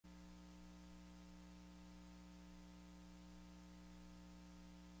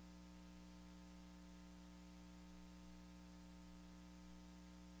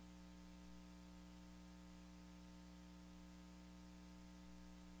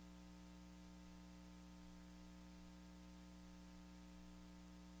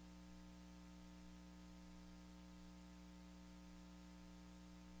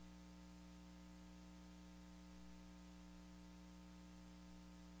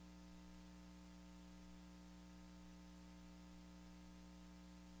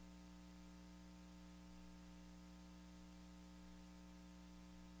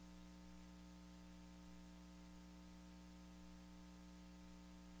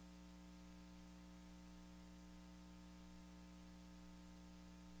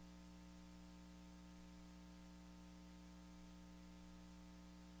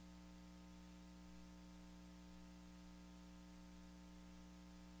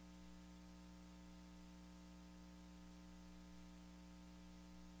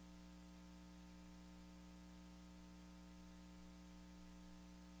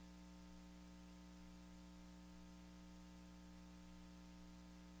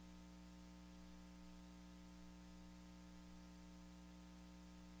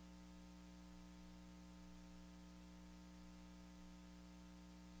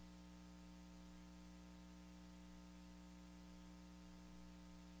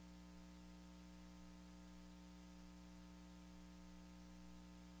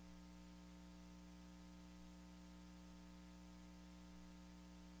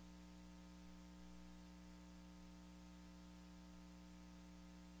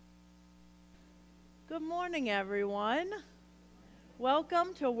Good morning, everyone.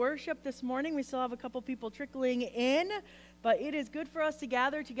 Welcome to worship this morning. We still have a couple people trickling in, but it is good for us to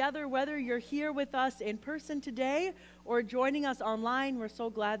gather together, whether you're here with us in person today or joining us online. We're so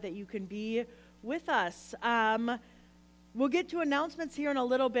glad that you can be with us. We'll get to announcements here in a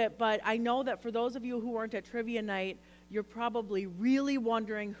little bit, but I know that for those of you who weren't at trivia night, you're probably really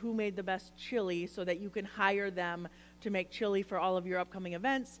wondering who made the best chili so that you can hire them to make chili for all of your upcoming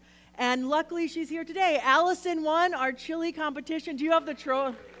events. And luckily, she's here today. Allison won our chili competition. Do you have the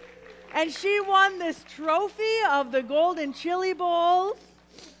trophy? And she won this trophy of the Golden Chili Bowl.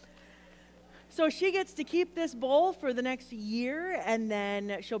 So she gets to keep this bowl for the next year, and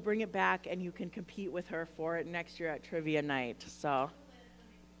then she'll bring it back, and you can compete with her for it next year at trivia night. So,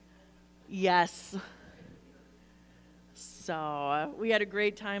 yes. So we had a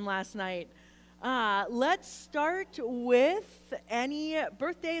great time last night. Let's start with any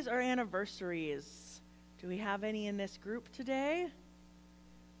birthdays or anniversaries. Do we have any in this group today?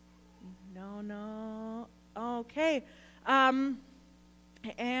 No. Okay. And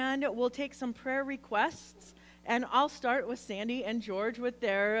we'll take some prayer requests. And I'll start with Sandy and George with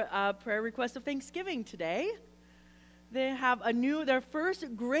their prayer request of Thanksgiving today. They have their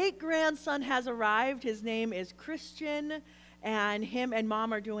first great-grandson has arrived. His name is Christian, and him and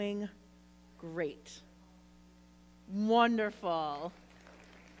Mom are doing great. Wonderful.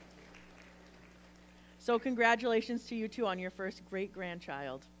 So congratulations to you two on your first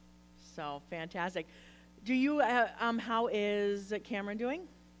great-grandchild. So fantastic. Do you, how is Cameron doing?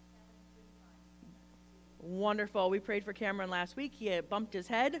 Wonderful. We prayed for Cameron last week. He had bumped his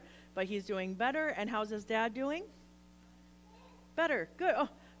head, but he's doing better. And how's his dad doing? Better. Good. Oh,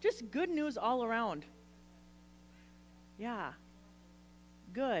 just good news all around. Yeah.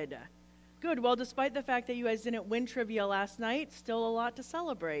 Good. Good. Well, despite the fact that you guys didn't win trivia last night, still a lot to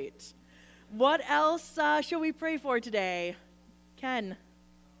celebrate. What else should we pray for today? Ken?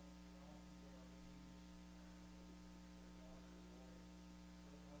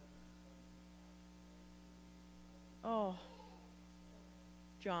 Oh,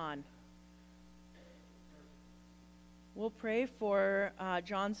 John. We'll pray for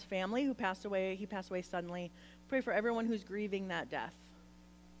John's family who passed away. He passed away suddenly. Pray for everyone who's grieving that death.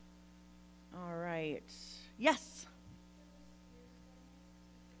 All right. Yes.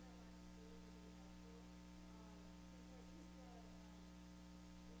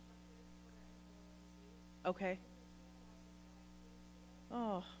 Okay.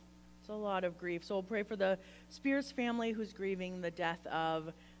 Oh, it's a lot of grief. So we'll pray for the Spears family who's grieving the death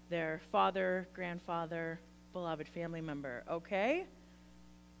of their father, grandfather, beloved family member. Okay.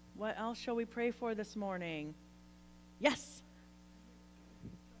 What else shall we pray for this morning? Yes.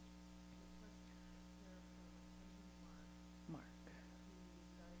 Mark.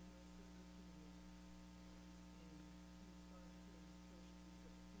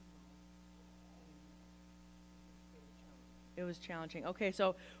 It was challenging. Okay,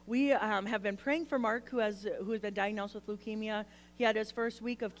 so we have been praying for Mark, who has been diagnosed with leukemia. He had his first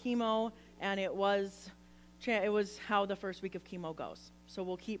week of chemo, and it was how the first week of chemo goes. So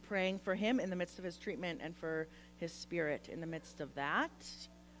we'll keep praying for him in the midst of his treatment and for his spirit in the midst of that.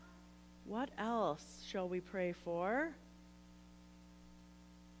 What else shall we pray for?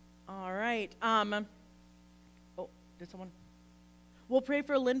 All right. Did someone? We'll pray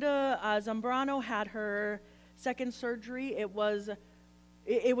for Linda Zambrano. Had her second surgery. It was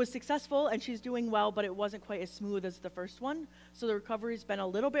successful, and she's doing well, but it wasn't quite as smooth as the first one. So the recovery's been a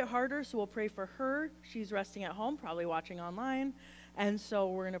little bit harder, so we'll pray for her. She's resting at home, probably watching online, and so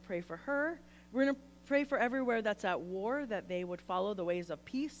we're going to pray for her. We're going to pray for everywhere that's at war, that they would follow the ways of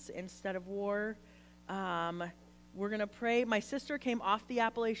peace instead of war. We're going to pray. My sister came off the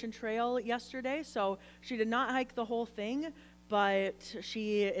Appalachian Trail yesterday, so she did not hike the whole thing, but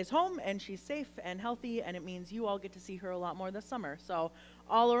she is home, and she's safe and healthy, and it means you all get to see her a lot more this summer. So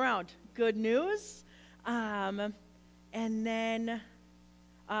all around, good news. And then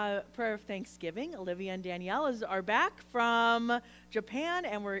prayer of Thanksgiving. Olivia and Danielle are back from Japan,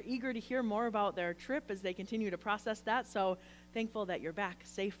 and we're eager to hear more about their trip as they continue to process that. So thankful that you're back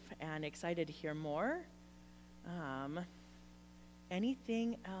safe and excited to hear more.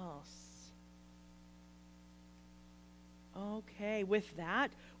 Anything else? Okay, with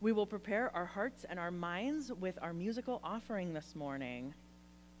that, we will prepare our hearts and our minds with our musical offering this morning.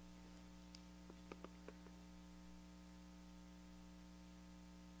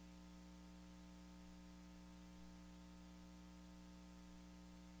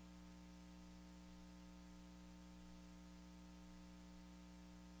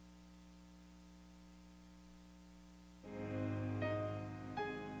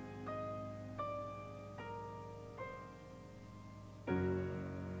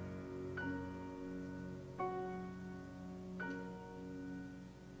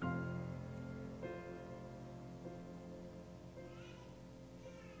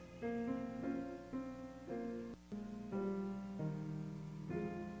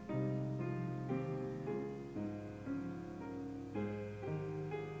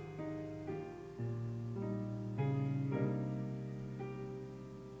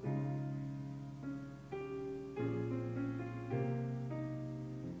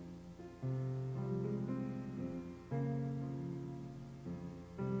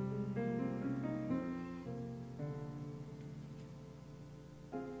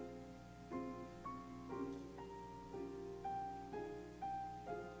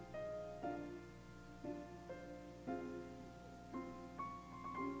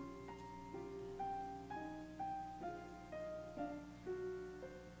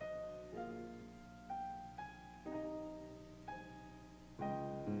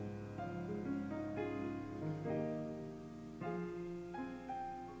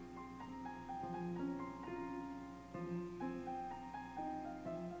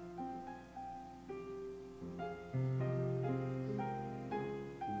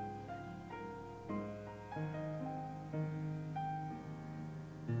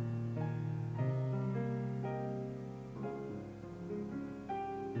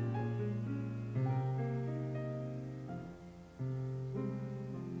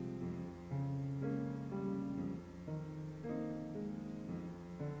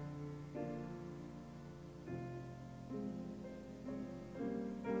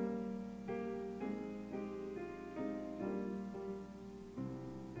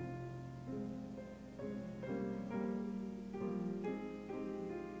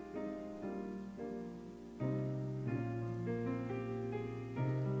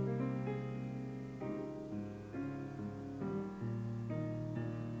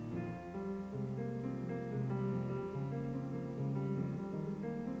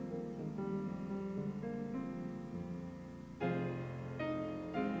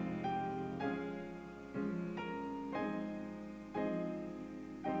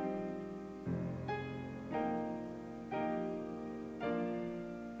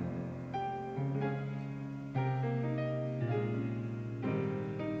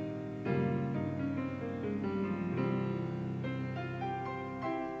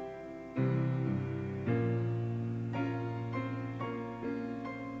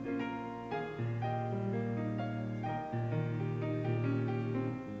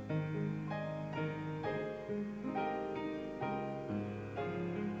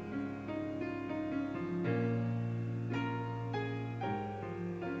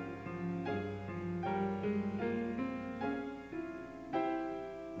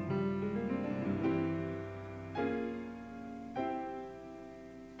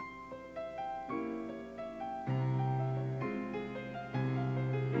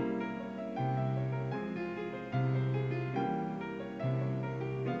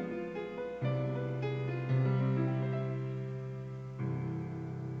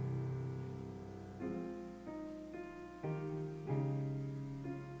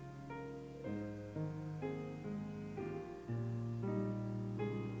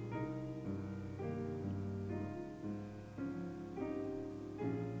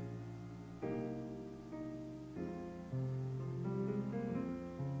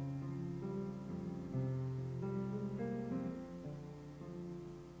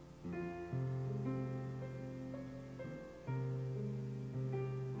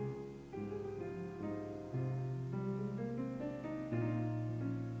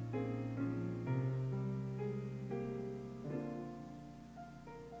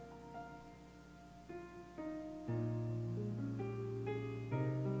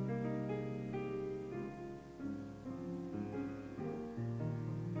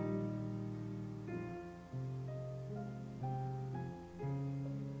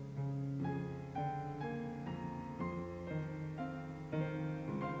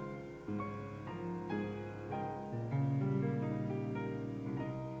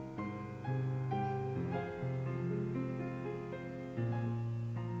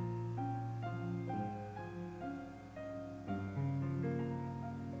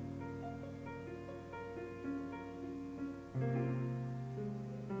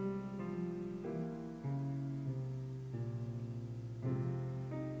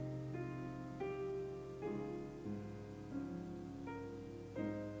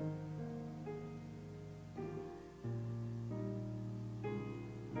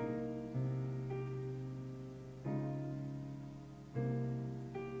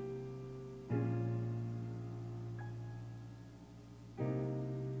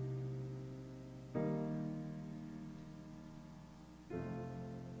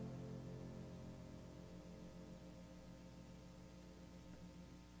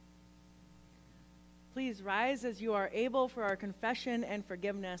 Please rise as you are able for our confession and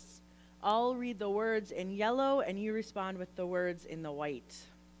forgiveness. I'll read the words in yellow, and you respond with the words in the white.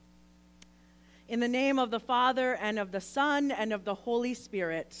 In the name of the Father, and of the Son, and of the Holy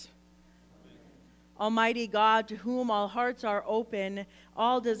Spirit. Amen. Almighty God, to whom all hearts are open,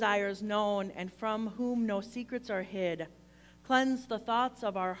 all desires known, and from whom no secrets are hid, cleanse the thoughts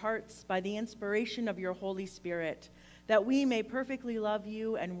of our hearts by the inspiration of your Holy Spirit, that we may perfectly love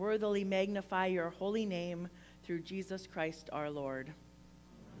you and worthily magnify your holy name through Jesus Christ our Lord.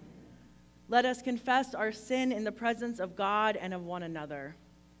 Amen. Let us confess our sin in the presence of God and of one another.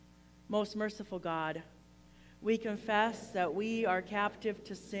 Most merciful God, we confess that we are captive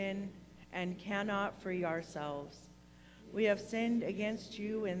to sin and cannot free ourselves. We have sinned against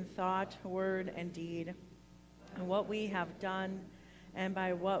you in thought, word, and deed, and what we have done and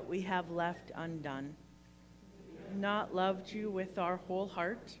by what we have left undone. We have not loved you with our whole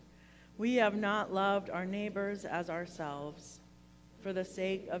heart. We have not loved our neighbors as ourselves. For the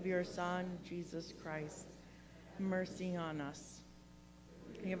sake of your Son, Jesus Christ, have mercy on us.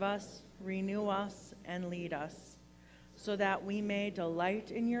 Give us, renew us, and lead us, so that we may delight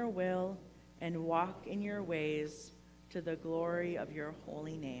in your will and walk in your ways to the glory of your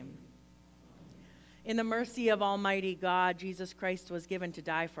holy name. In the mercy of Almighty God, Jesus Christ was given to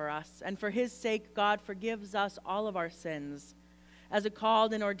die for us, and for his sake, God forgives us all of our sins. As a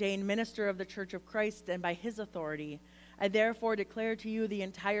called and ordained minister of the Church of Christ, and by his authority, I therefore declare to you the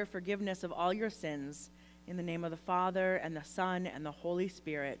entire forgiveness of all your sins, in the name of the Father, and the Son, and the Holy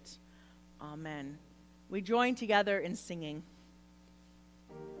Spirit. Amen. We join together in singing.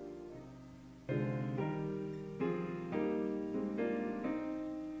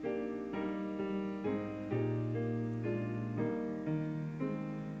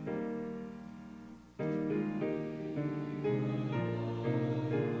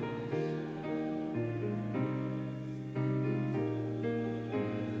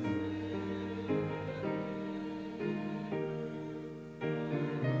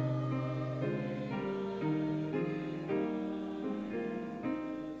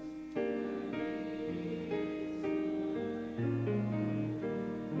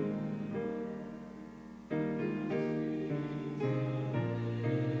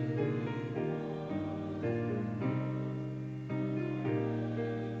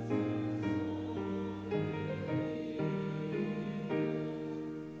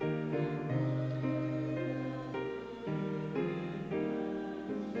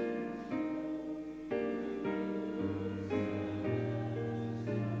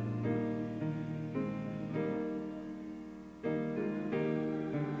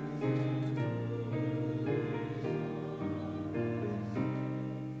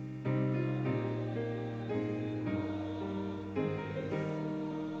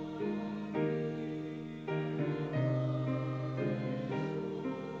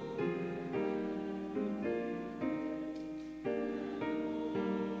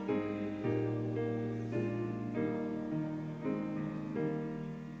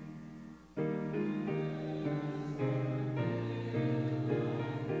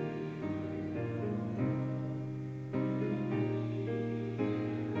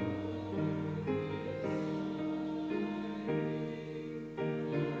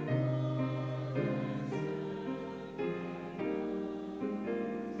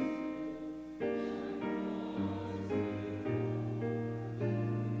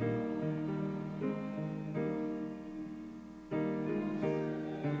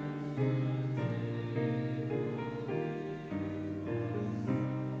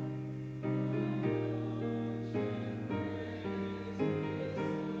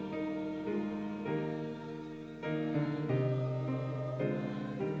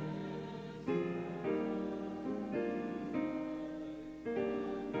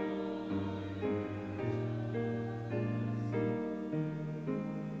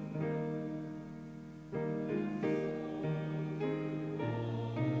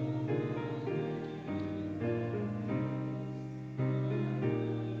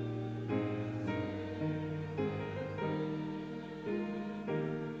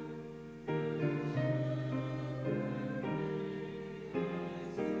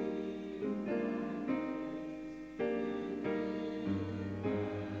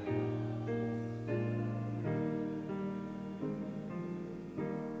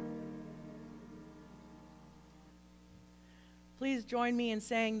 Please join me in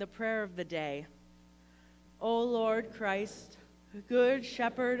saying the prayer of the day. O Lord Christ, good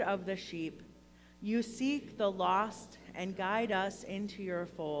shepherd of the sheep, you seek the lost and guide us into your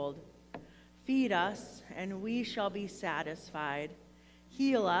fold. Feed us, and we shall be satisfied.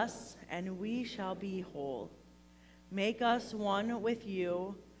 Heal us, and we shall be whole. Make us one with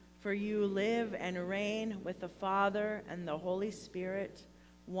you, for you live and reign with the Father and the Holy Spirit,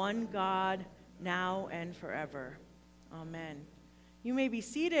 one God, now and forever. Amen. You may be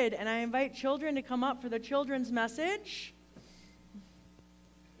seated, and I invite children to come up for the children's message.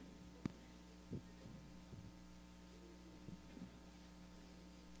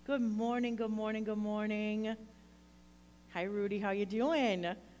 Good morning, good morning, good morning. Hi, Rudy, how you doing?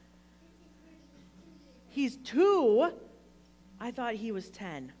 He's 2. I thought he was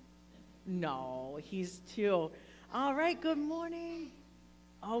 10. No, he's 2. All right, good morning.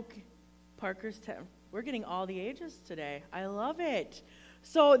 Okay, Parker's 10. We're getting all the ages today. I love it.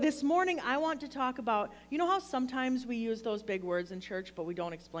 So this morning I want to talk about, you know how sometimes we use those big words in church, but we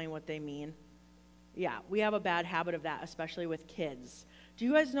don't explain what they mean? Yeah, we have a bad habit of that, especially with kids. Do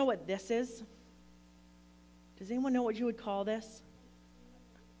you guys know what this is? Does anyone know what you would call this?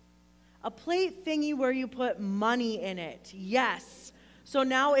 A plate thingy where you put money in it. Yes. So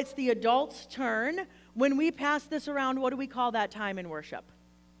now it's the adults' turn. When we pass this around, what do we call that time in worship?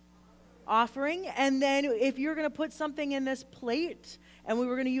 Offering. And then if you're going to put something in this plate, and we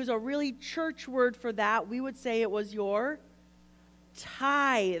were going to use a really church word for that, we would say it was your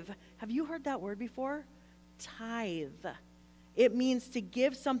tithe. Have you heard that word before? Tithe. It means to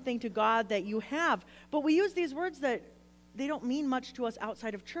give something to God that you have. But we use these words that they don't mean much to us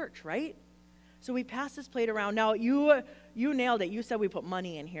outside of church, right? So we pass this plate around. Now, you nailed it. You said we put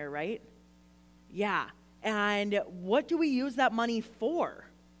money in here, right? Yeah. And what do we use that money for?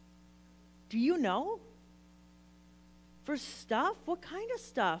 Do you know? For stuff? What kind of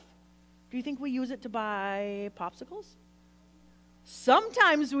stuff? Do you think we use it to buy popsicles?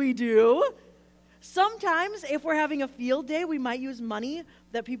 Sometimes we do. Sometimes, if we're having a field day, we might use money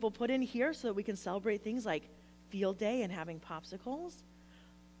that people put in here so that we can celebrate things like field day and having popsicles.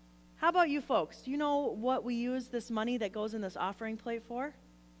 How about you folks? Do you know what we use this money that goes in this offering plate for?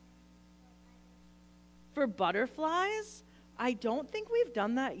 For butterflies? I don't think we've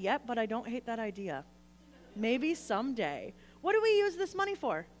done that yet, but I don't hate that idea. Maybe someday. What do we use this money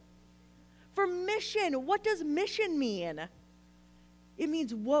for? For mission. What does mission mean? It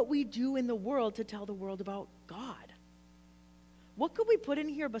means what we do in the world to tell the world about God. What could we put in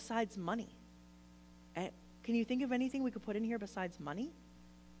here besides money? Can you think of anything we could put in here besides money?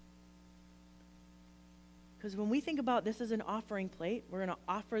 Because when we think about this as an offering plate, we're going to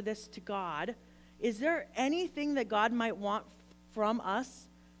offer this to God. Is there anything that God might want from us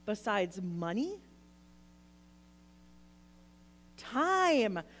besides money?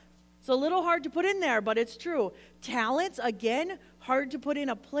 Time. It's a little hard to put in there, but it's true. Talents, again, hard to put in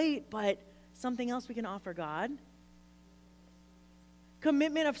a plate, but something else we can offer God.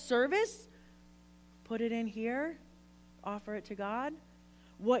 Commitment of service, put it in here, offer it to God.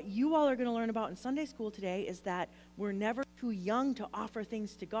 What you all are going to learn about in Sunday school today is that we're never too young to offer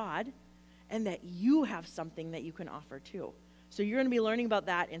things to God, and that you have something that you can offer too. So you're going to be learning about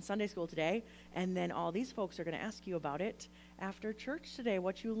that in Sunday school today, and then all these folks are going to ask you about it after church today,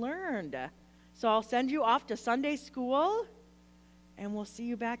 what you learned. So I'll send you off to Sunday school, and we'll see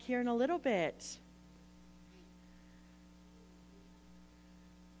you back here in a little bit.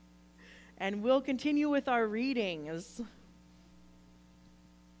 And we'll continue with our readings.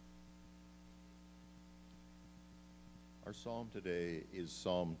 Our psalm today is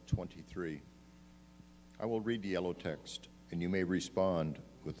Psalm 23. I will read the yellow text, and you may respond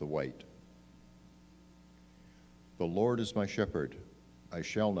with the white. The Lord is my shepherd, I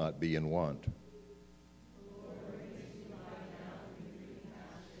shall not be in want. The Lord brings me to lie down in green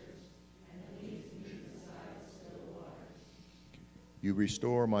pastures, and leads me beside still waters. You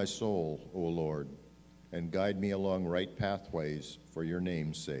restore my soul, O Lord, and guide me along right pathways for your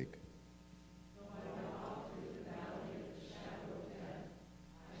name's sake. Though I walk through the valley of the shadow of death,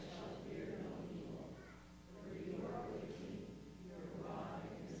 I shall fear no evil, for you are with me, your rod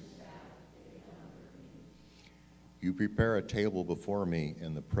and your staff, they comfort me. You prepare a table before me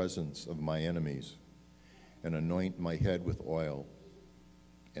in the presence of my enemies, and anoint my head with oil,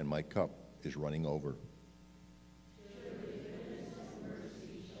 and my cup is running over. Surely goodness and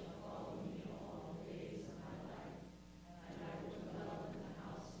mercy shall follow me all the days of my life, and I will dwell in the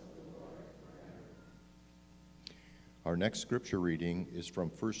house of the Lord forever. Our next scripture reading is from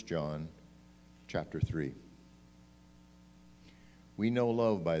 1 John chapter 3. We know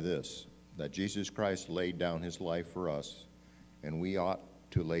love by this, that Jesus Christ laid down his life for us, and we ought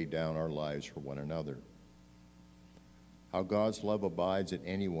to lay down our lives for one another. How God's love abides in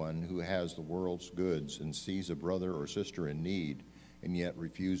anyone who has the world's goods and sees a brother or sister in need and yet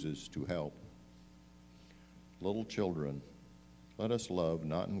refuses to help. Little children, Let us love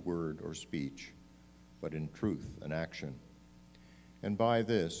not in word or speech, but in truth and action. And by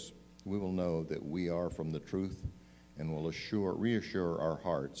this we will know that we are from the truth and will reassure our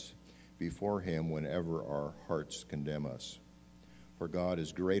hearts before him whenever our hearts condemn us. For God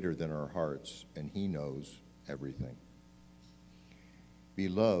is greater than our hearts, and he knows everything.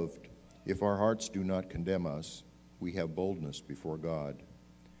 Beloved, if our hearts do not condemn us, we have boldness before God,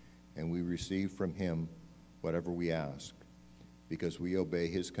 and we receive from him whatever we ask, because we obey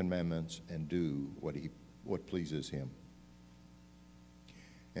his commandments and do what pleases him.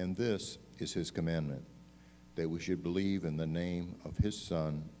 And this is his commandment, that we should believe in the name of his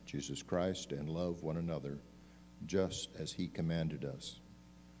Son, Jesus Christ, and love one another, just as he commanded us.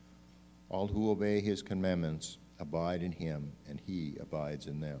 All who obey his commandments abide in him, and he abides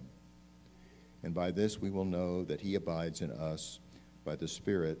in them. And by this we will know that he abides in us by the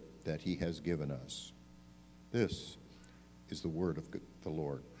Spirit that he has given us. This is the word of the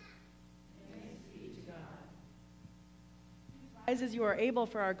Lord. Thanks be to God. Rise as you are able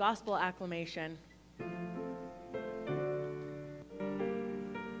for our gospel acclamation.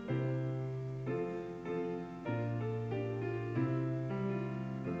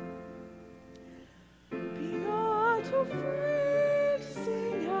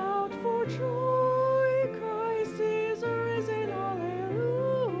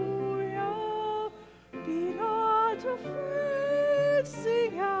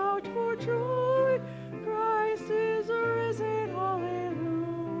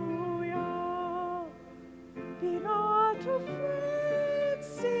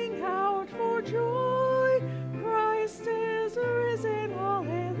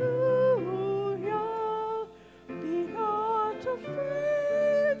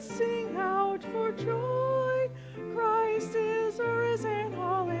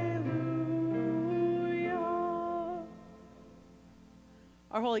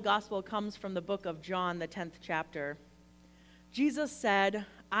 Our Holy Gospel comes from the book of John, the 10th chapter. Jesus said,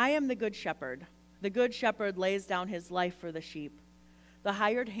 "I am the good shepherd. The good shepherd lays down his life for the sheep. The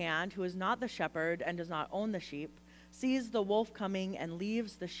hired hand, who is not the shepherd and does not own the sheep, sees the wolf coming and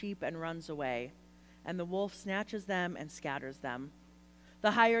leaves the sheep and runs away. And the wolf snatches them and scatters them.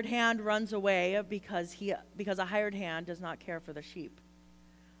 The hired hand runs away because a hired hand does not care for the sheep.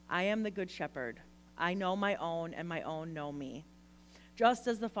 I am the good shepherd. I know my own, and my own know me. Just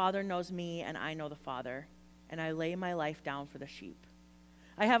as the Father knows me, and I know the Father, and I lay my life down for the sheep.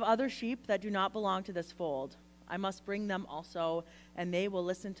 I have other sheep that do not belong to this fold. I must bring them also, and they will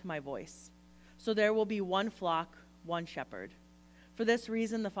listen to my voice. So there will be one flock, one shepherd. For this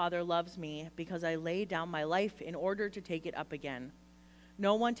reason the Father loves me, because I lay down my life in order to take it up again.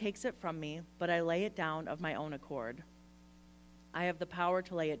 No one takes it from me, but I lay it down of my own accord. I have the power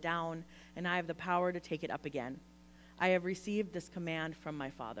to lay it down, and I have the power to take it up again. I have received this command from my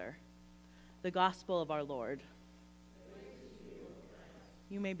Father." The Gospel of our Lord.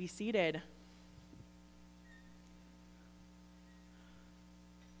 You may be seated.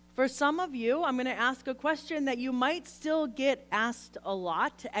 For some of you, I'm going to ask a question that you might still get asked a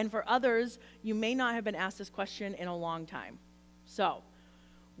lot, and for others, you may not have been asked this question in a long time. So,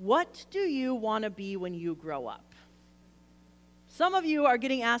 what do you want to be when you grow up? Some of you are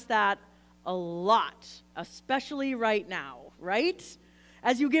getting asked that a lot, especially right now, right?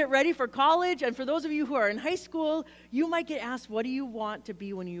 As you get ready for college, and for those of you who are in high school, you might get asked, what do you want to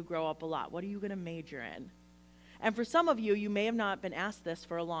be when you grow up a lot? What are you going to major in? And for some of you, you may have not been asked this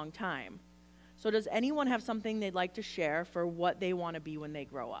for a long time. So does anyone have something they'd like to share for what they want to be when they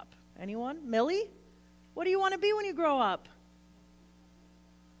grow up? Anyone? Millie? What do you want to be when you grow up?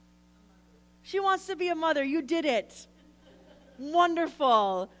 She wants to be a mother. You did it.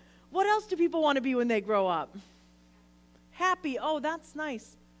 Wonderful. What else do people want to be when they grow up? Happy. Oh, that's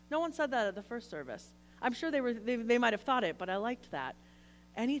nice. No one said that at the first service. I'm sure they might have thought it, but I liked that.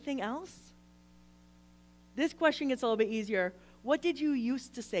 Anything else? This question gets a little bit easier. What did you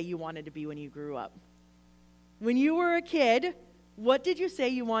used to say you wanted to be when you grew up? When you were a kid, what did you say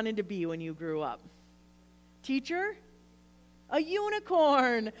you wanted to be when you grew up? Teacher? A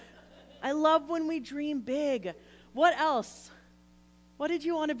unicorn. I love when we dream big. What else? What did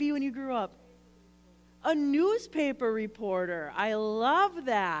you want to be when you grew up? A newspaper reporter. I love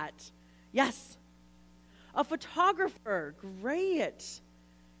that. Yes. A photographer. Great.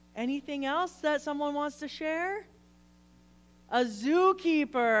 Anything else that someone wants to share? A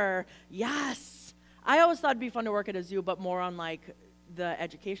zookeeper. Yes. I always thought it'd be fun to work at a zoo, but more on like the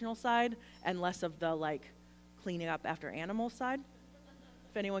educational side and less of the like cleaning up after animals side,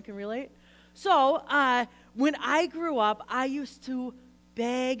 if anyone can relate. So when I grew up, I used to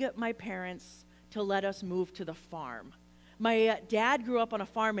beg my parents to let us move to the farm. My dad grew up on a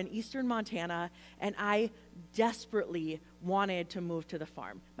farm in eastern Montana, and I desperately wanted to move to the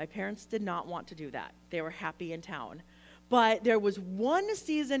farm. My parents did not want to do that. They were happy in town. But there was one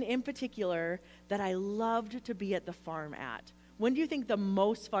season in particular that I loved to be at the farm at. When do you think the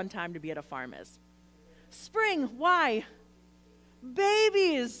most fun time to be at a farm is? Spring. Why?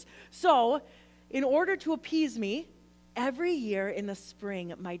 Babies. So, in order to appease me, every year in the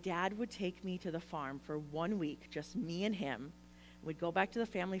spring, my dad would take me to the farm for 1 week, just me and him. We'd go back to the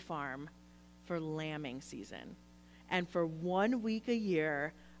family farm for lambing season. And for 1 week a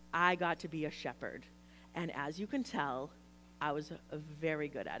year, I got to be a shepherd. And as you can tell, I was very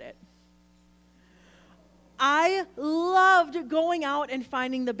good at it. I loved going out and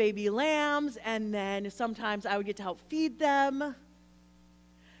finding the baby lambs, and then sometimes I would get to help feed them.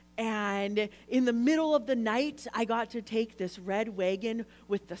 And in the middle of the night, I got to take this red wagon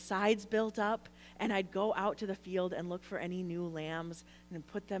with the sides built up, and I'd go out to the field and look for any new lambs and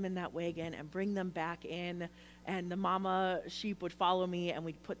put them in that wagon and bring them back in. And the mama sheep would follow me, and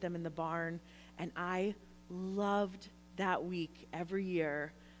we'd put them in the barn. And I loved that week every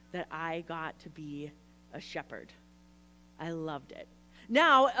year that I got to be a shepherd. I loved it.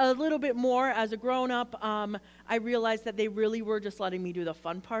 Now, a little bit more as a grown-up, I realized that they really were just letting me do the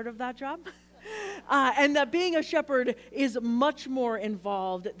fun part of that job. And that being a shepherd is much more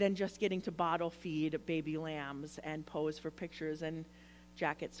involved than just getting to bottle feed baby lambs and pose for pictures and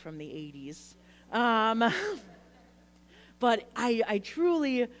jackets from the 80s. But I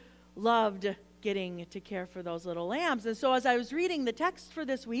truly loved getting to care for those little lambs. And so as I was reading the text for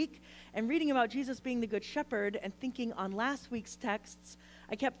this week and reading about Jesus being the good shepherd and thinking on last week's texts,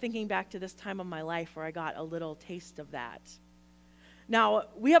 I kept thinking back to this time of my life where I got a little taste of that. Now,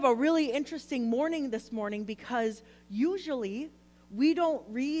 we have a really interesting morning this morning because usually we don't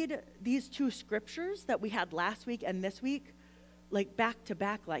read these two scriptures that we had last week and this week like back to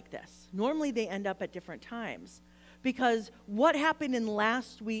back like this. Normally they end up at different times. Because what happened in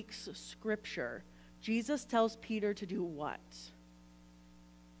last week's scripture, Jesus tells Peter to do what?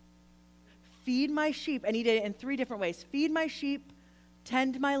 Feed my sheep. And he did it in 3 different ways. Feed my sheep,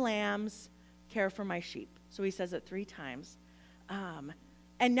 tend my lambs, care for my sheep. So he says it 3 times.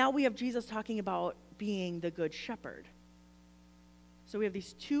 And now we have Jesus talking about being the good shepherd. So we have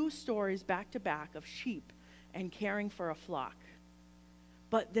these 2 stories back to back of sheep and caring for a flock.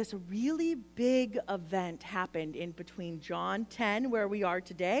 But this really big event happened in between John 10, where we are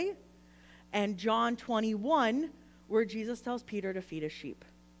today, and John 21, where Jesus tells Peter to feed his sheep.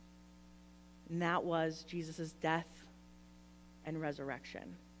 And that was Jesus' death and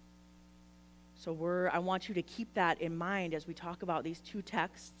resurrection. So I want you to keep that in mind as we talk about these 2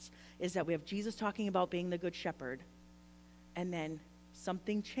 texts, is that we have Jesus talking about being the good shepherd, and then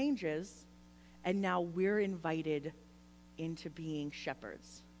something changes, and now we're invited into being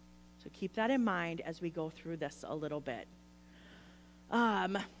shepherds. So keep that in mind as we go through this a little bit.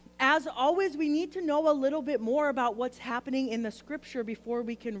 As always, we need to know a little bit more about what's happening in the scripture before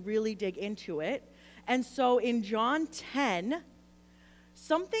we can really dig into it. And so in John 10,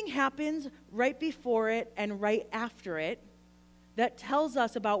 something happens right before it and right after it that tells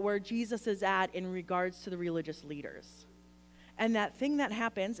us about where Jesus is at in regards to the religious leaders. And that thing that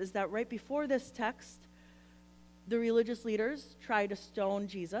happens is that right before this text, the religious leaders try to stone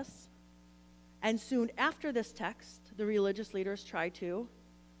Jesus. And soon after this text, the religious leaders try to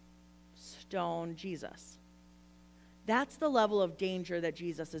stone Jesus. That's the level of danger that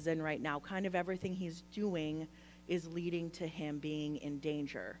Jesus is in right now. Kind of everything he's doing is leading to him being in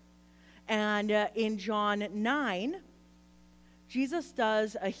danger. And in John 9, Jesus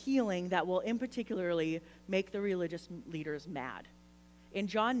does a healing that will in particularly make the religious leaders mad. In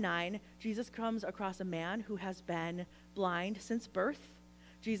John 9, Jesus comes across a man who has been blind since birth.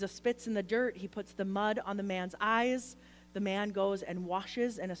 Jesus spits in the dirt. He puts the mud on the man's eyes. The man goes and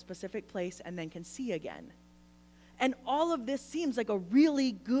washes in a specific place and then can see again. And all of this seems like a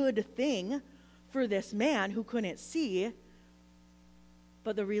really good thing for this man who couldn't see.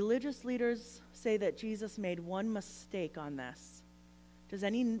 But the religious leaders say that Jesus made one mistake on this. Does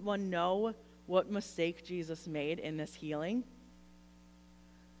anyone know what mistake Jesus made in this healing?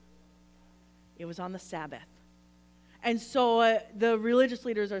 It was on the Sabbath. And so the religious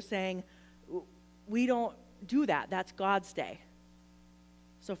leaders are saying, we don't do that. That's God's day.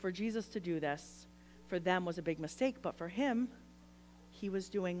 So for Jesus to do this, for them was a big mistake, but for him, he was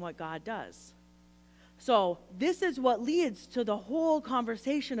doing what God does. So this is what leads to the whole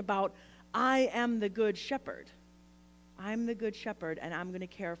conversation about, I am the good shepherd. I'm the good shepherd, and I'm going to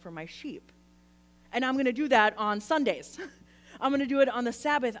care for my sheep. And I'm going to do that on Sundays. I'm going to do it on the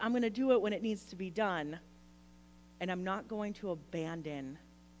Sabbath. I'm going to do it when it needs to be done. and I'm not going to abandon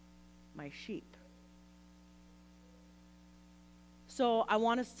my sheep. So I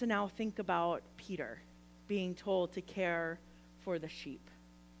want us to now think about Peter being told to care for the sheep.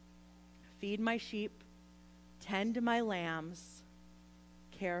 Feed my sheep, tend my lambs,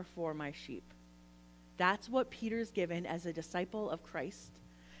 care for my sheep. That's what Peter's given as a disciple of Christ.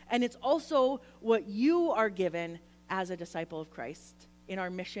 And it's also what you are given as a disciple of Christ in our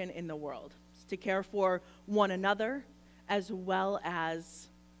mission in the world. It's to care for one another as well as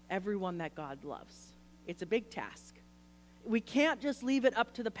everyone that God loves. It's a big task. We can't just leave it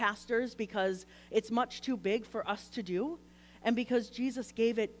up to the pastors because it's much too big for us to do, and because Jesus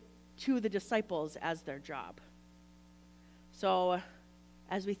gave it to the disciples as their job. So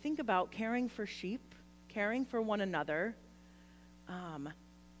as we think about caring for sheep, caring for one another,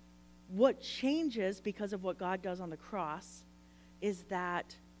 what changes because of what God does on the cross is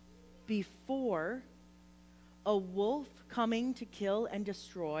that before, a wolf coming to kill and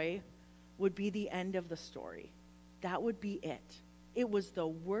destroy would be the end of the story. That would be it. It was the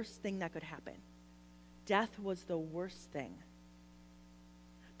worst thing that could happen. Death was the worst thing.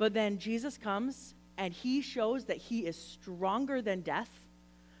 But then Jesus comes and he shows that he is stronger than death,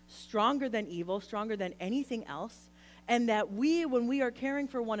 stronger than evil, stronger than anything else, and that we, when we are caring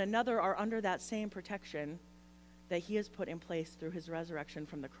for one another, are under that same protection that he has put in place through his resurrection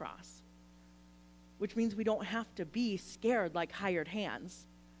from the cross. Which means we don't have to be scared like hired hands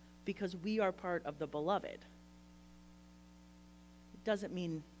because we are part of the beloved. It doesn't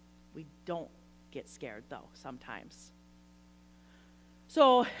mean we don't get scared, though, sometimes.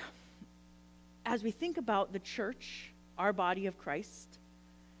 So, as we think about the church, our body of Christ,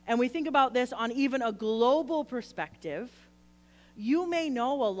 and we think about this on even a global perspective, you may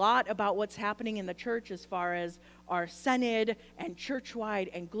know a lot about what's happening in the church as far as our synod and church-wide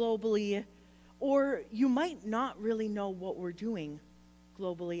and globally, or you might not really know what we're doing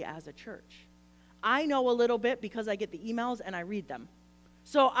globally as a church. I know a little bit because I get the emails and I read them.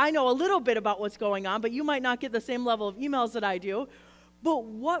 So I know a little bit about what's going on, but you might not get the same level of emails that I do. But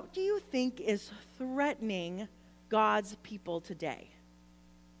what do you think is threatening God's people today?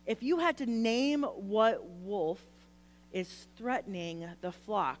 If you had to name what wolf is threatening the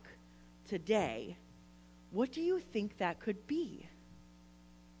flock today, what do you think that could be?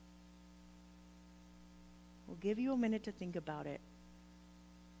 We'll give you a minute to think about it.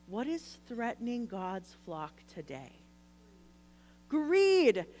 What is threatening God's flock today?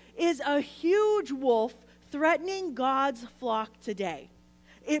 Greed is a huge wolf threatening God's flock today.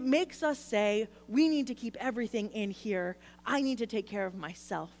 It makes us say, we need to keep everything in here. I need to take care of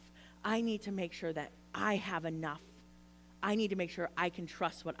myself. I need to make sure that I have enough. I need to make sure I can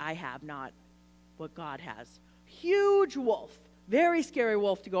trust what I have, not what God has. Huge wolf. Very scary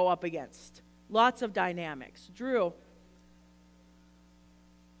wolf to go up against. Lots of dynamics. Drew.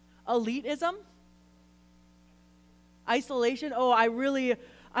 Elitism? Isolation?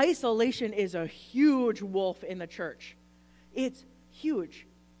 Isolation is a huge wolf in the church. It's huge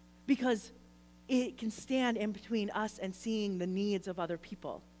because it can stand in between us and seeing the needs of other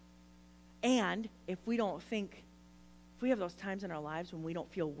people. And if we have those times in our lives when we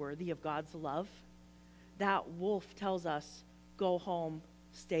don't feel worthy of God's love, that wolf tells us, go home,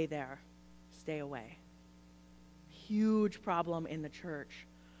 stay there, stay away. Huge problem in the church.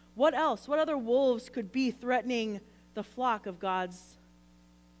 What else? What other wolves could be threatening the flock of God's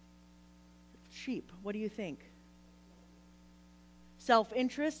sheep? What do you think?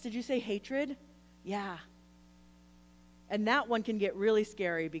 Self-interest? Did you say hatred? Yeah. And that one can get really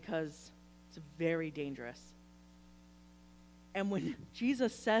scary because it's very dangerous. And when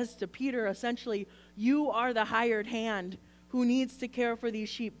Jesus says to Peter, essentially, you are the hired hand who needs to care for these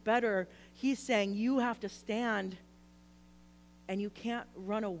sheep better, he's saying you have to stand and you can't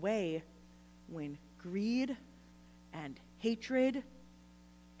run away when greed and hatred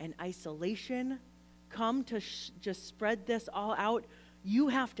and isolation come to just spread this all out. You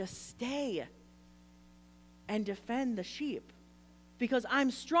have to stay and defend the sheep because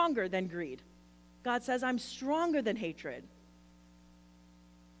I'm stronger than greed. God says I'm stronger than hatred.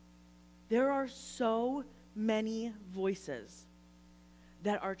 There are so many voices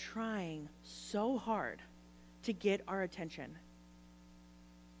that are trying so hard to get our attention.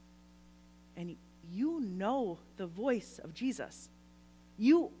 And you know the voice of Jesus.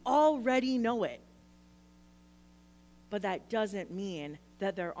 You already know it. But that doesn't mean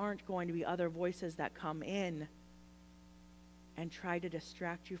that there aren't going to be other voices that come in and try to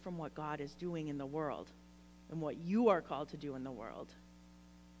distract you from what God is doing in the world and what you are called to do in the world.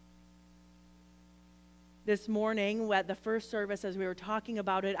 This morning at the first service, as we were talking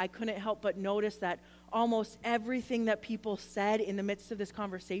about it, I couldn't help but notice that almost everything that people said in the midst of this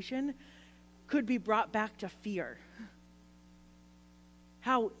conversation could be brought back to fear.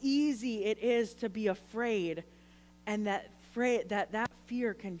 How easy it is to be afraid, and that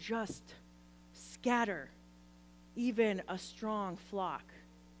fear can just scatter even a strong flock.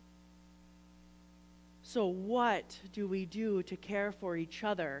 So what do we do to care for each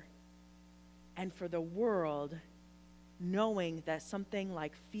other and for the world, knowing that something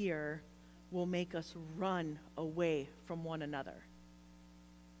like fear will make us run away from one another?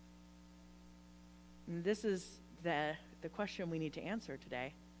 And this is the question we need to answer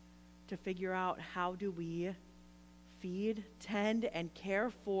today, to figure out how do we feed, tend, and care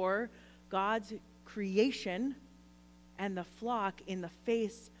for God's creation and the flock in the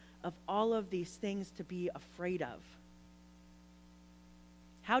face of all of these things to be afraid of.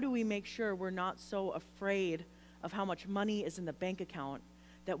 How do we make sure we're not so afraid of how much money is in the bank account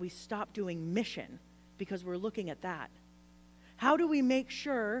that we stop doing mission because we're looking at that? How do we make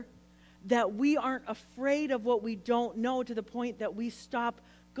sure that we aren't afraid of what we don't know to the point that we stop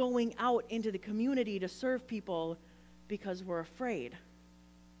going out into the community to serve people because we're afraid?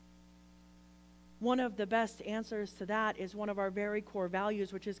 One of the best answers to that is one of our very core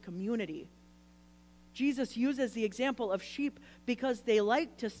values, which is community. Jesus uses the example of sheep because they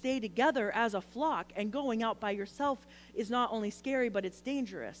like to stay together as a flock, and going out by yourself is not only scary, but it's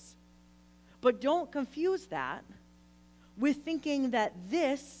dangerous. But don't confuse that with thinking that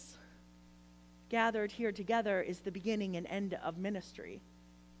this gathered here together is the beginning and end of ministry.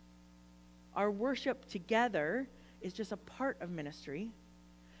 Our worship together is just a part of ministry.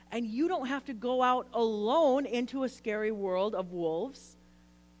 And you don't have to go out alone into a scary world of wolves,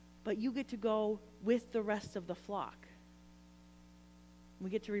 but you get to go with the rest of the flock. We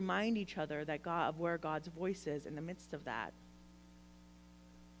get to remind each other that of where God's voice is in the midst of that.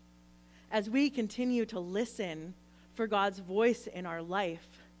 As we continue to listen for God's voice in our life,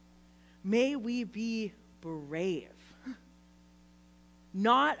 may we be brave.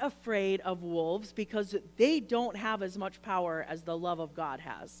 Not afraid of wolves, because they don't have as much power as the love of God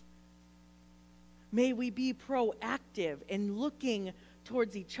has. May we be proactive in looking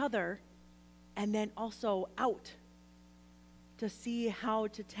towards each other and then also out to see how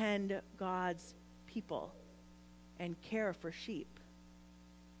to tend God's people and care for sheep.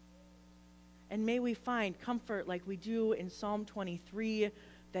 And may we find comfort like we do in Psalm 23,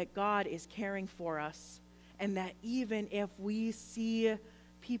 that God is caring for us, and that even if we see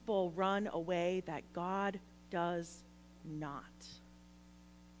people run away, that God does not.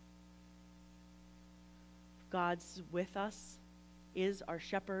 God's with us, is our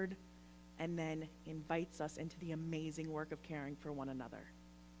shepherd, and then invites us into the amazing work of caring for one another.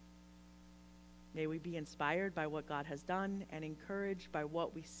 May we be inspired by what God has done and encouraged by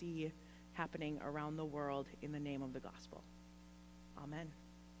what we see happening around the world in the name of the gospel. Amen.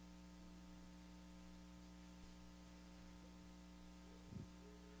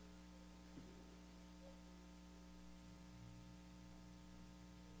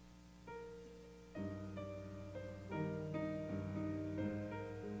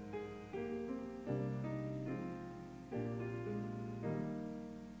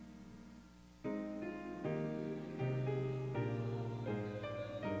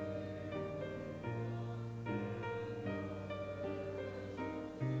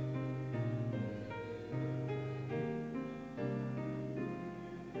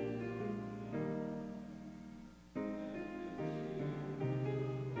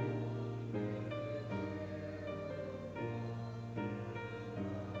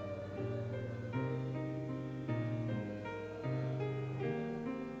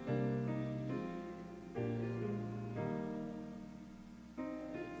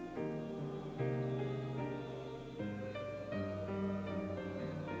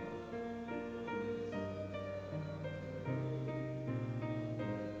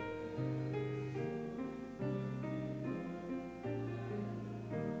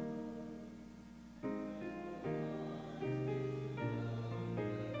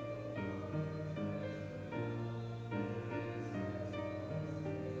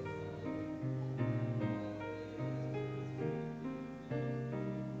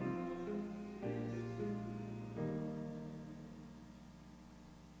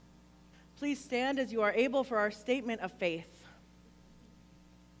 Please stand as you are able for our statement of faith.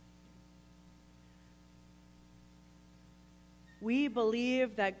 We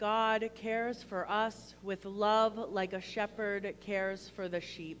believe that God cares for us with love like a shepherd cares for the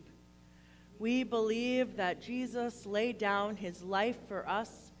sheep. We believe that Jesus laid down his life for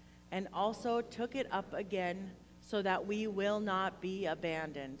us and also took it up again so that we will not be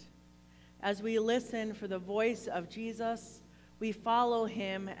abandoned. As we listen for the voice of Jesus, we follow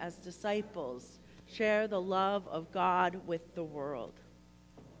him as disciples, share the love of God with the world.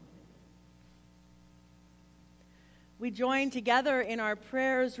 We join together in our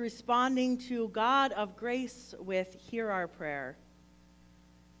prayers, responding to God of grace with "Hear our prayer."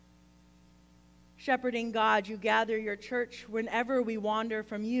 Shepherding God, you gather your church whenever we wander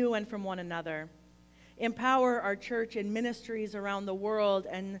from you and from one another. Empower our church in ministries around the world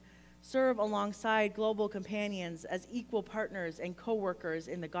and serve alongside global companions as equal partners and co-workers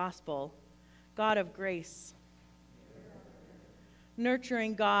in the gospel. God of grace.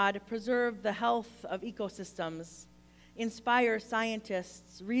 Nurturing God, preserve the health of ecosystems. Inspire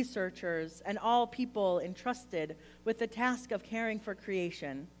scientists, researchers, and all people entrusted with the task of caring for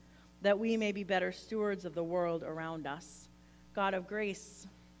creation, that we may be better stewards of the world around us. God of grace.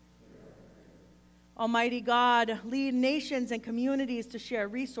 Almighty God, lead nations and communities to share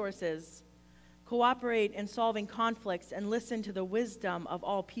resources, cooperate in solving conflicts, and listen to the wisdom of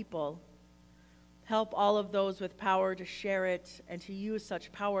all people. Help all of those with power to share it and to use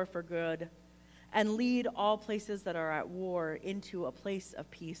such power for good, and lead all places that are at war into a place of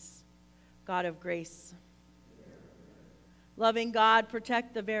peace. God of grace. Loving God,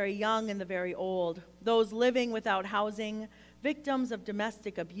 protect the very young and the very old, those living without housing, victims of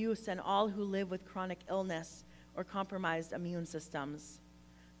domestic abuse, and all who live with chronic illness or compromised immune systems.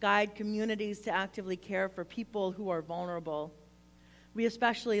 Guide communities to actively care for people who are vulnerable. We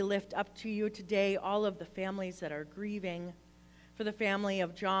especially lift up to you today all of the families that are grieving, for the family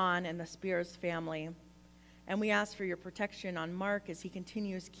of John and the Spears family. And we ask for your protection on Mark as he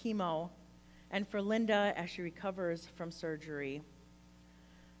continues chemo, and for Linda as she recovers from surgery.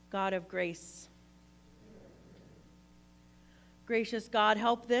 God of grace. Gracious God,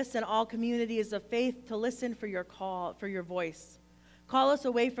 help this and all communities of faith to listen for your call, for your voice. Call us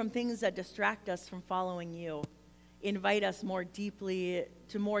away from things that distract us from following you. Invite us more deeply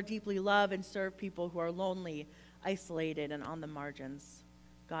love and serve people who are lonely, isolated, and on the margins.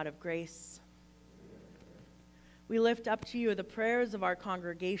 God of grace. We lift up to you the prayers of our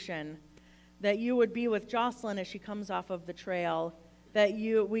congregation, that you would be with Jillson as she comes off of the trail,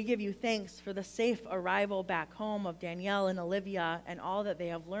 we give you thanks for the safe arrival back home of Danielle and Olivia and all that they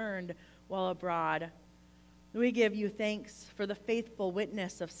have learned while abroad. We give you thanks for the faithful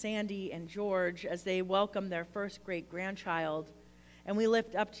witness of Sandy and George as they welcome their first great-grandchild. And we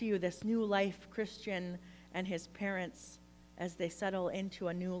lift up to you this new life Christian and his parents as they settle into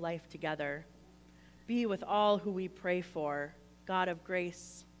a new life together. Be with all who we pray for, God of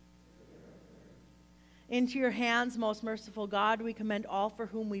grace. Into your hands, most merciful God, we commend all for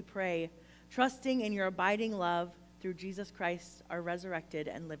whom we pray, trusting in your abiding love through Jesus Christ, our resurrected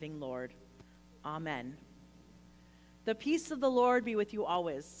and living Lord. Amen. The peace of the Lord be with you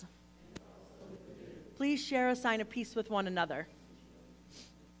always. Please share a sign of peace with one another.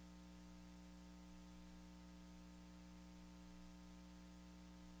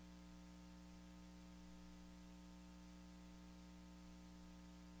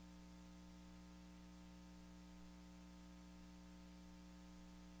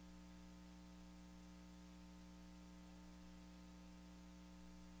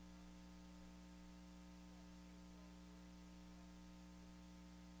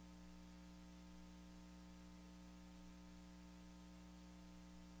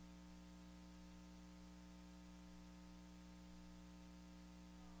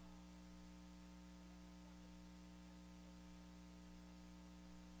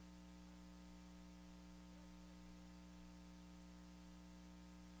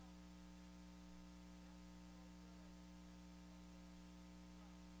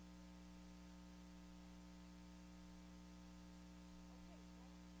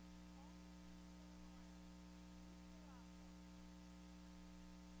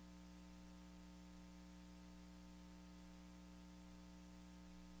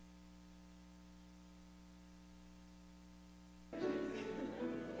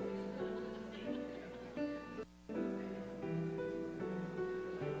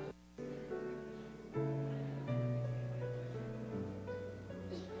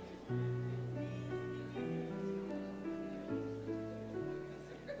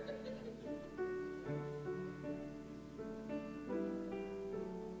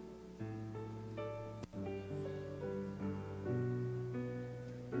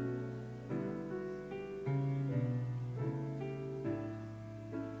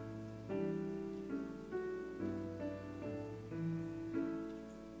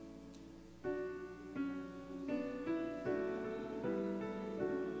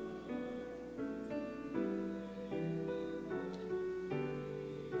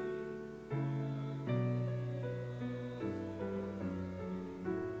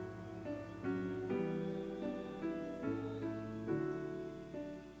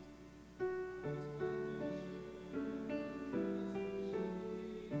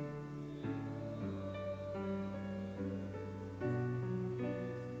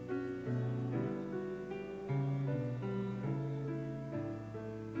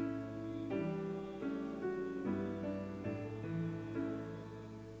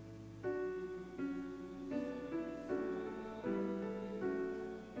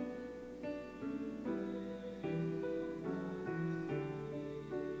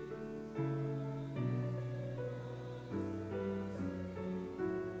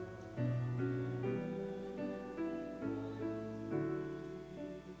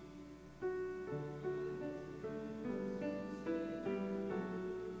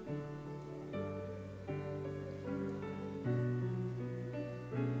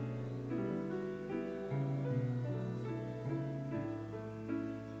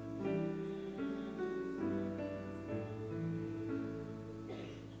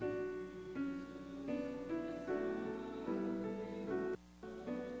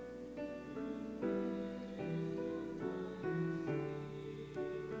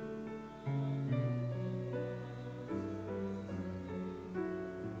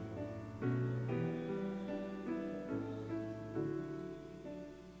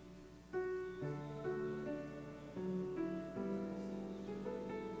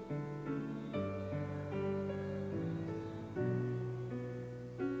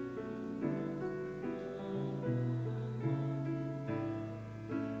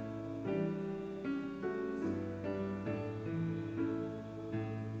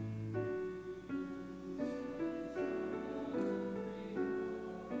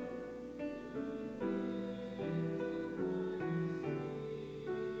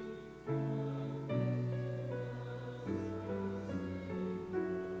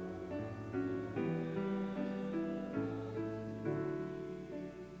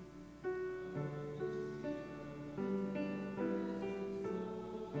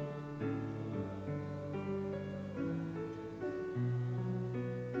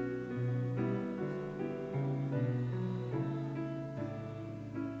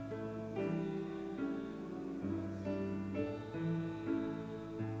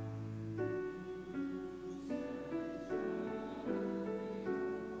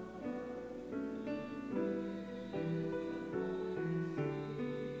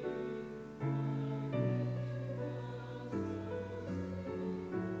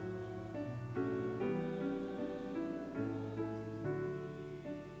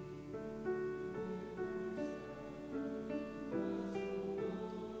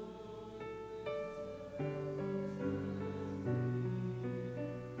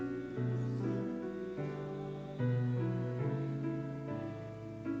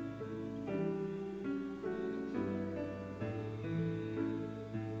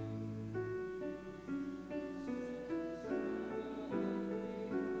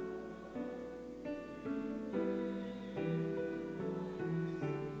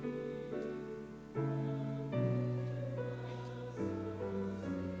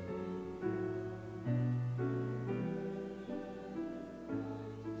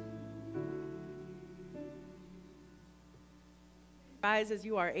 Rise as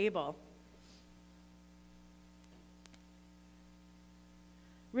you are able.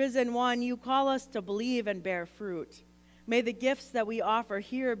 Risen One, you call us to believe and bear fruit. May the gifts that we offer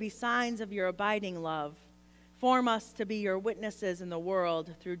here be signs of your abiding love. Form us to be your witnesses in the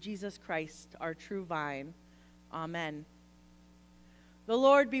world through Jesus Christ, our true vine. Amen. The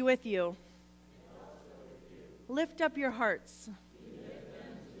Lord be with you. And also with you. Lift up your hearts. We lift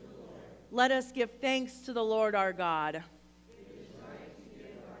them to the Lord. Let us give thanks to the Lord our God. It is right to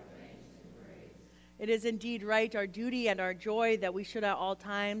give our thanks and praise. It is indeed right, our duty and our joy, that we should at all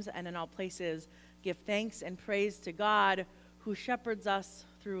times and in all places give thanks and praise to God, who shepherds us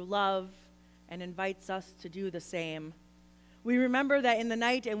through love and invites us to do the same. We remember that in the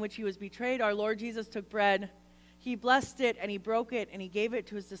night in which he was betrayed, our Lord Jesus took bread. He blessed it and he broke it and he gave it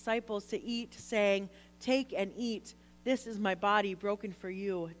to his disciples to eat, saying, "Take and eat. This is my body broken for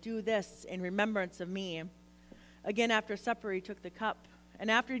you. Do this in remembrance of me." Again, after supper, he took the cup, and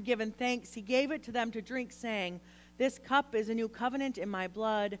after he'd given thanks, he gave it to them to drink, saying, "This cup is a new covenant in my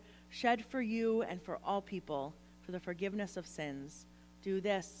blood, shed for you and for all people for the forgiveness of sins. Do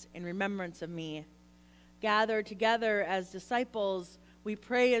this in remembrance of me." Gathered together as disciples, we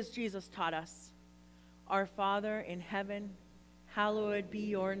pray as Jesus taught us. Our Father in heaven, hallowed be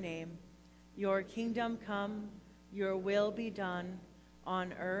your name. Your kingdom come, your will be done,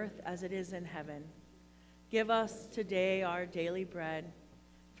 on earth as it is in heaven. Give us today our daily bread.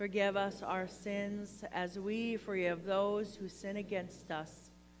 Forgive us our sins as we forgive those who sin against us.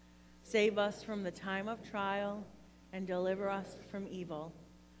 Save us from the time of trial and deliver us from evil.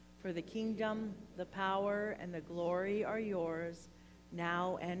 For the kingdom, the power, and the glory are yours,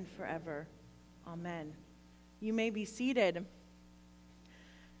 now and forever. Amen. You may be seated.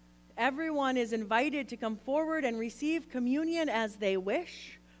 Everyone is invited to come forward and receive communion as they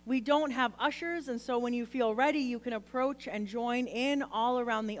wish. We don't have ushers, and so when you feel ready, you can approach and join in all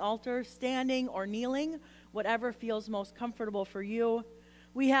around the altar, standing or kneeling, whatever feels most comfortable for you.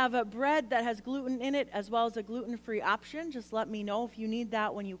 We have a bread that has gluten in it, as well as a gluten-free option. Just let me know if you need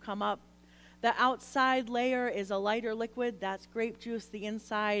that when you come up. The outside layer is a lighter liquid. That's grape juice. The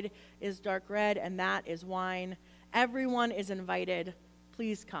inside is dark red, and that is wine. Everyone is invited.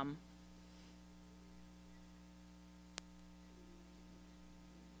 Please come.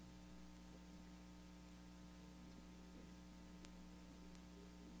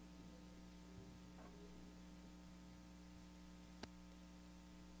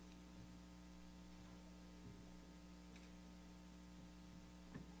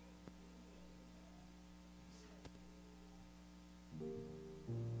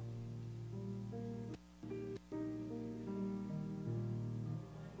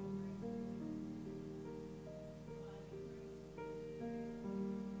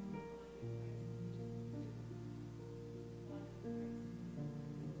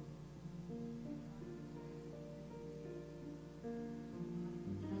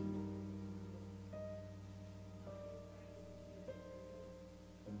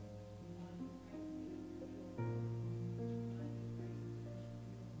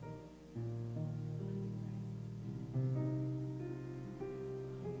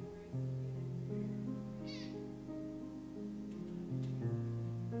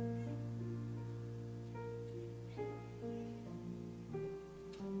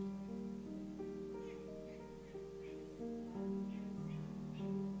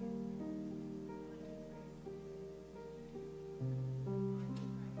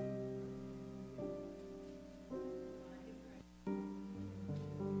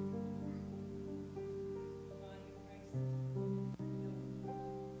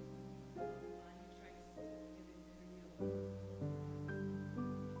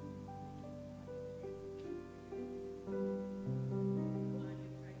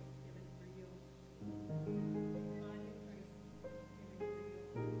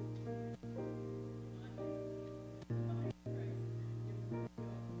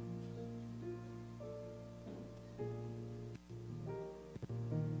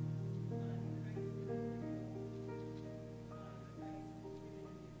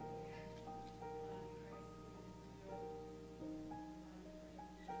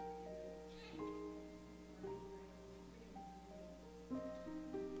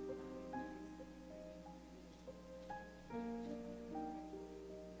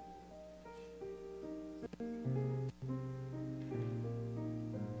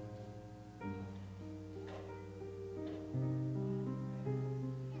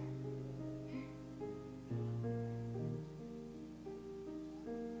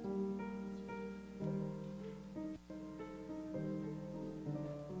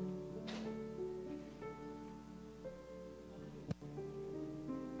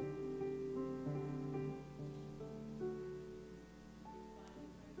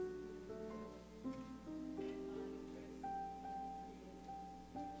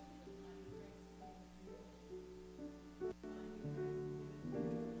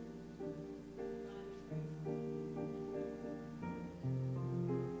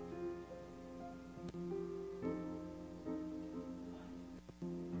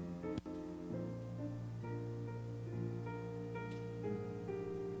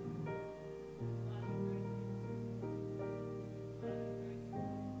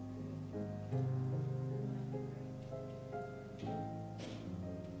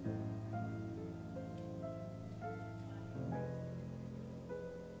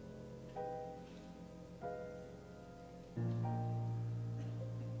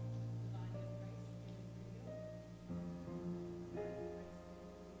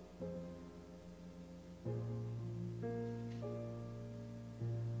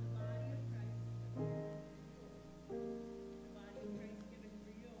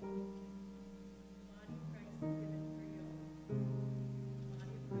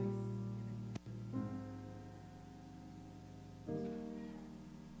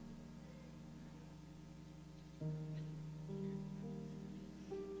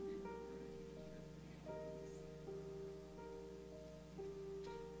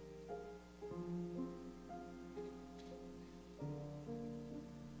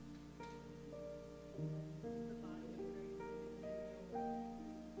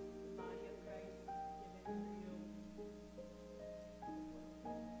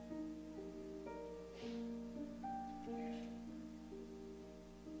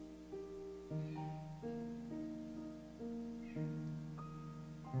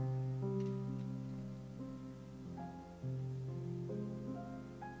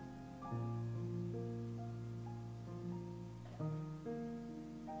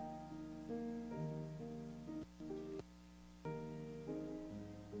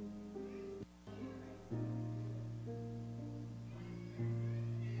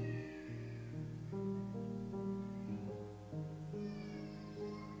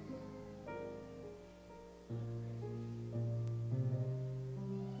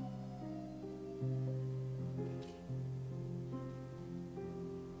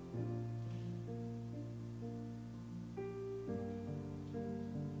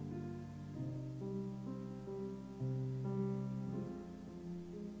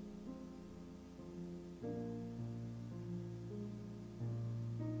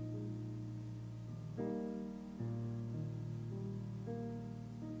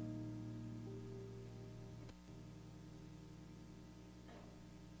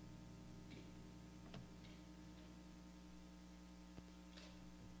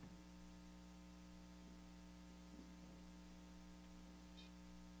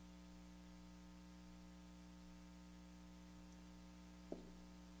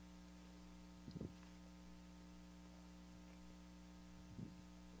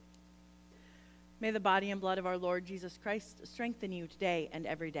 May the body and blood of our Lord Jesus Christ strengthen you today and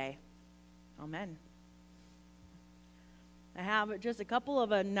every day. Amen. I have just a couple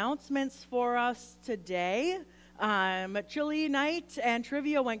of announcements for us today. Chili night and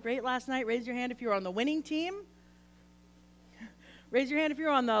trivia went great last night. Raise your hand if you're on the winning team. Raise your hand if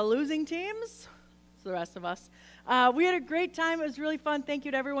you're on the losing teams. It's the rest of us. We had a great time. It was really fun. Thank you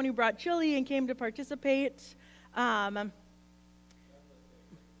to everyone who brought chili and came to participate.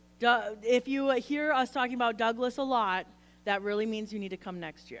 If you hear us talking about Douglas a lot, that really means you need to come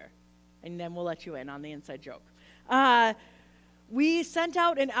next year. And then we'll let you in on the inside joke. We sent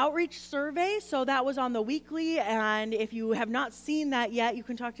out an outreach survey, so that was on the weekly, and if you have not seen that yet, you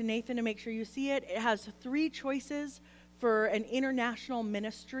can talk to Nathan to make sure you see it. It has 3 choices for an international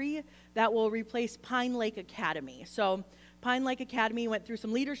ministry that will replace Pine Lake Academy. So Pine Lake Academy went through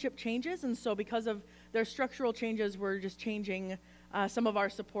some leadership changes, and so because of their structural changes, we're just changing some of our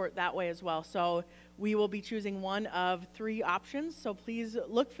support that way as well. So we will be choosing one of 3 options, so please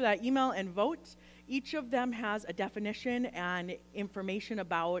look for that email and vote. Each of them has a definition and information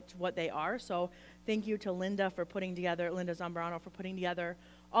about what they are. So thank you to Linda Zambrano for putting together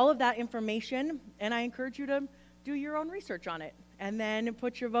all of that information. And I encourage you to do your own research on it and then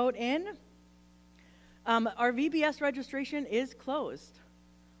put your vote in. Our VBS registration is closed.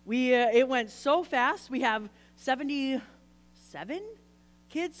 It went so fast. We have 77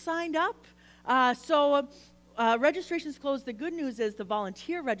 kids signed up. Registration's closed. The good news is the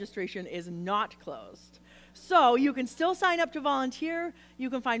volunteer registration is not closed. So you can still sign up to volunteer. You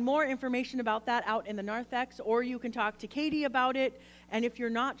can find more information about that out in the narthex, or you can talk to Katie about it. And if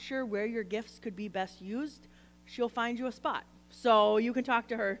you're not sure where your gifts could be best used, she'll find you a spot. So you can talk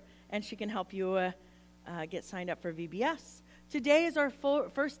to her, and she can help you get signed up for VBS. Today is our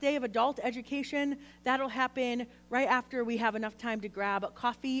first day of adult education. That'll happen right after we have enough time to grab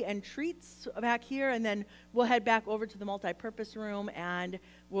coffee and treats back here, and then we'll head back over to the multipurpose room, and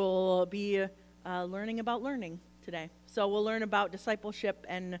we'll be learning about learning today. So we'll learn about discipleship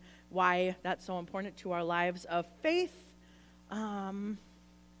and why that's so important to our lives of faith. All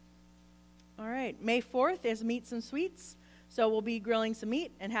right, May 4th is Meats and Sweets. So we'll be grilling some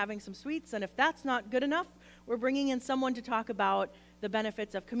meat and having some sweets, and if that's not good enough, we're bringing in someone to talk about the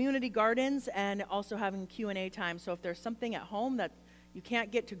benefits of community gardens and also having Q&A time. So if there's something at home that you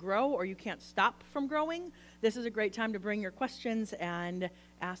can't get to grow or you can't stop from growing, this is a great time to bring your questions and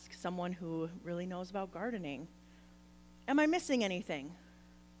ask someone who really knows about gardening. Am I missing anything?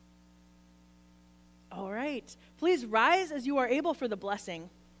 All right. Please rise as you are able for the blessing.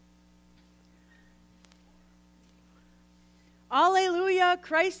 Alleluia,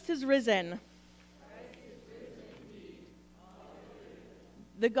 Christ is risen.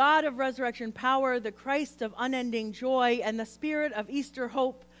 The God of resurrection power, the Christ of unending joy, and the Spirit of Easter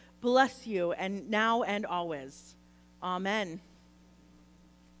hope bless you, and now and always. Amen.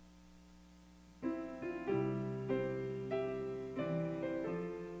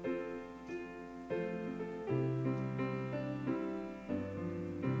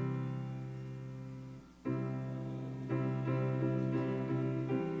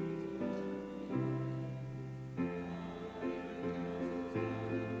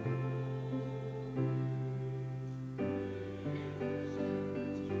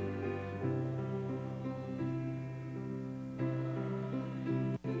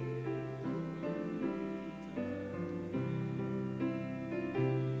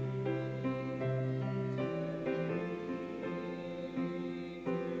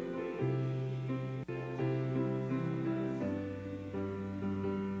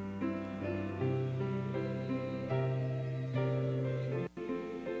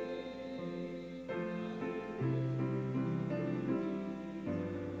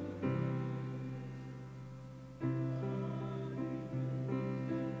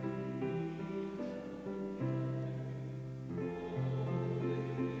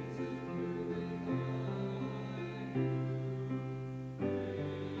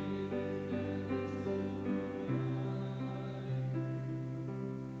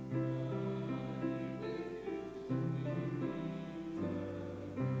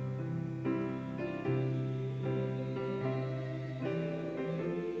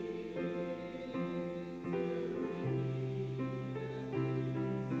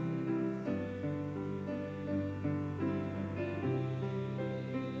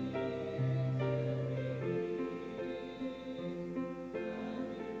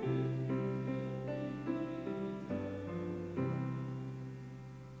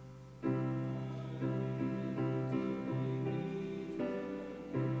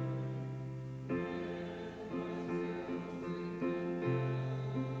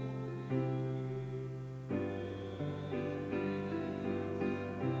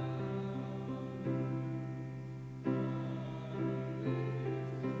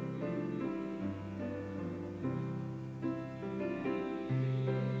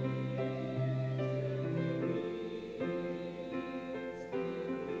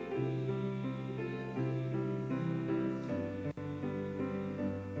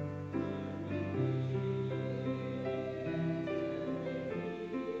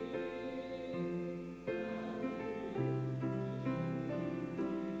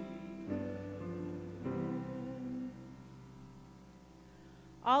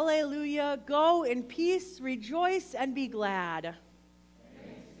 Alleluia. Go in peace, rejoice, and be glad.